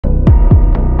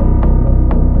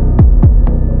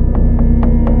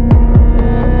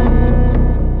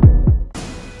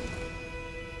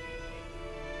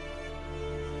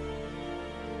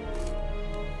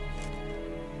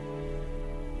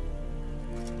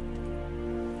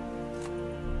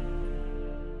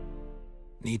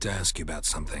Need to ask you about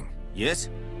something. Yes?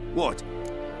 What?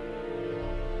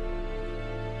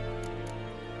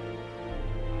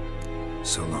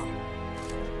 So long.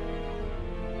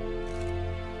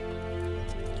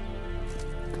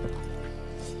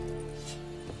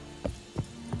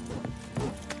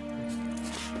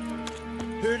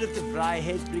 Heard of the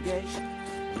Fryhead Brigade?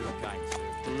 Your kind,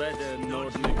 sir. Leather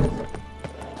Nordnik.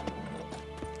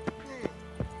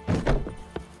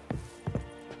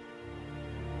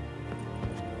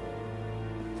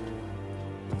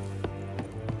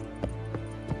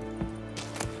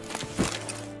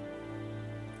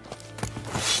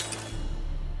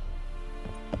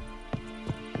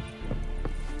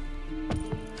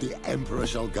 The Emperor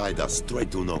shall guide us straight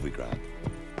to Novigrad.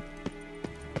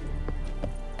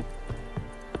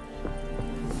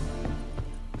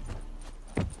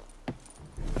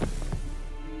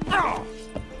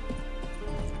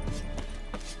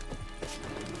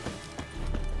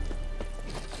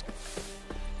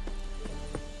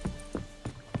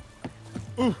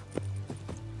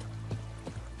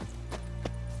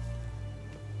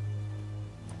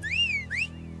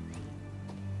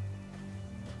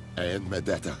 And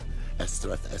Medetta,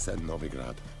 Estreth Essen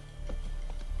Novigrad.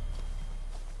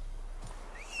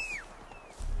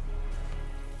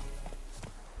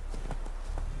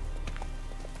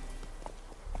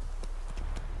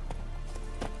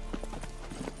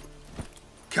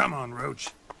 Come on, Roach.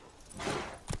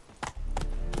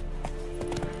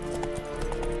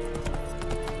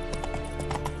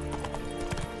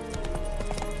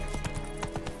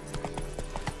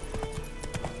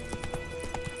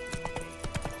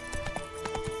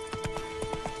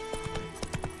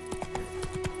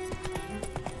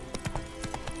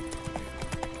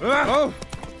 Oh!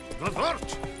 Wat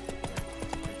wordt?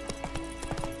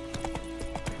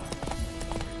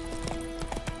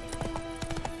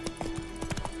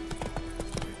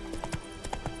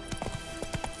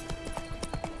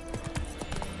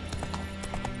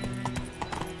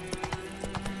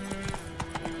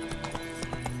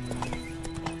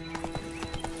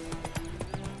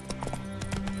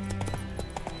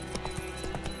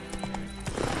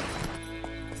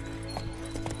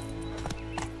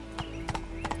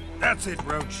 That's it,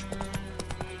 Roach.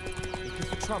 Looking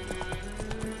for trouble.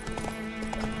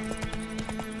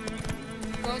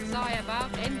 God's eye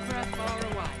about Emperor far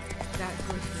away. That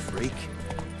good Freak.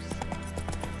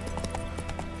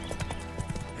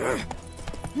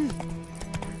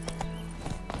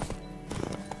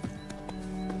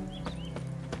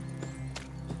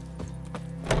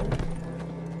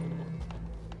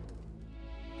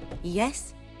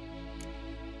 Yes?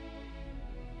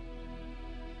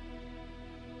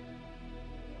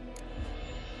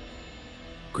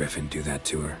 Griffin do that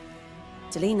to her?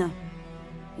 Delina?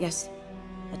 Yes.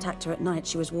 Attacked her at night.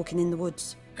 She was walking in the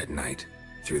woods. At night?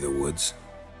 Through the woods?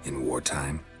 In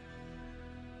wartime?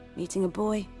 Meeting a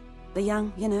boy. The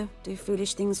young, you know, do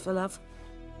foolish things for love.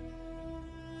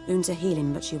 Wounds are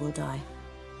healing, but she will die.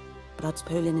 Blood's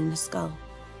pooling in her skull.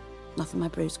 Nothing my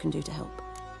bruise can do to help.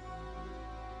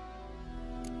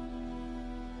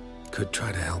 Could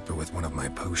try to help her with one of my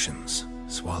potions.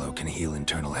 Swallow can heal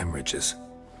internal hemorrhages.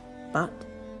 But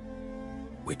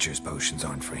Witcher's potions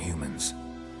aren't for humans.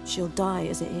 she'll die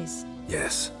as it is.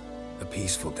 Yes. A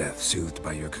peaceful death soothed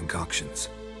by your concoctions.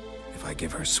 If I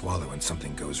give her Swallow and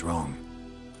something goes wrong,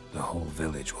 the whole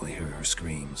village will hear her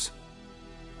screams.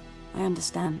 I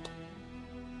understand.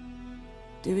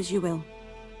 Do as you will.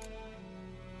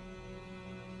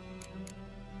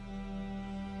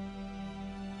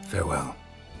 Farewell.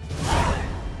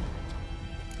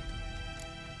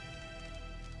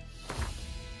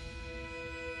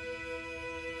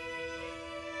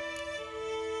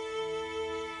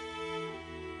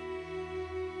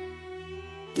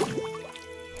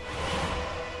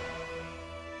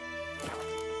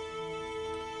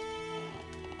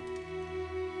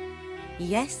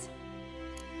 Yes?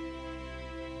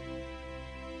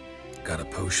 Got a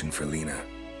potion for Lena.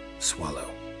 Swallow.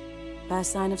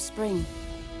 First sign of spring.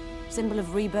 Symbol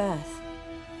of rebirth.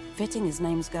 Fitting as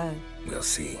names go. We'll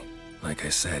see. Like I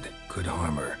said, could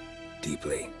harm her.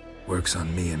 Deeply. Works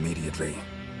on me immediately,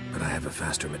 but I have a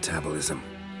faster metabolism.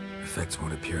 Effects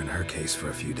won't appear in her case for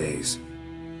a few days.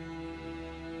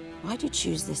 Why'd you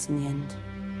choose this in the end?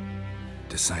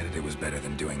 Decided it was better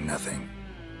than doing nothing.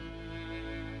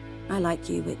 I like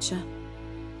you, Witcher.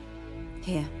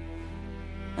 Here.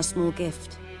 A small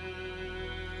gift.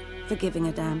 For giving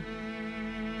a damn.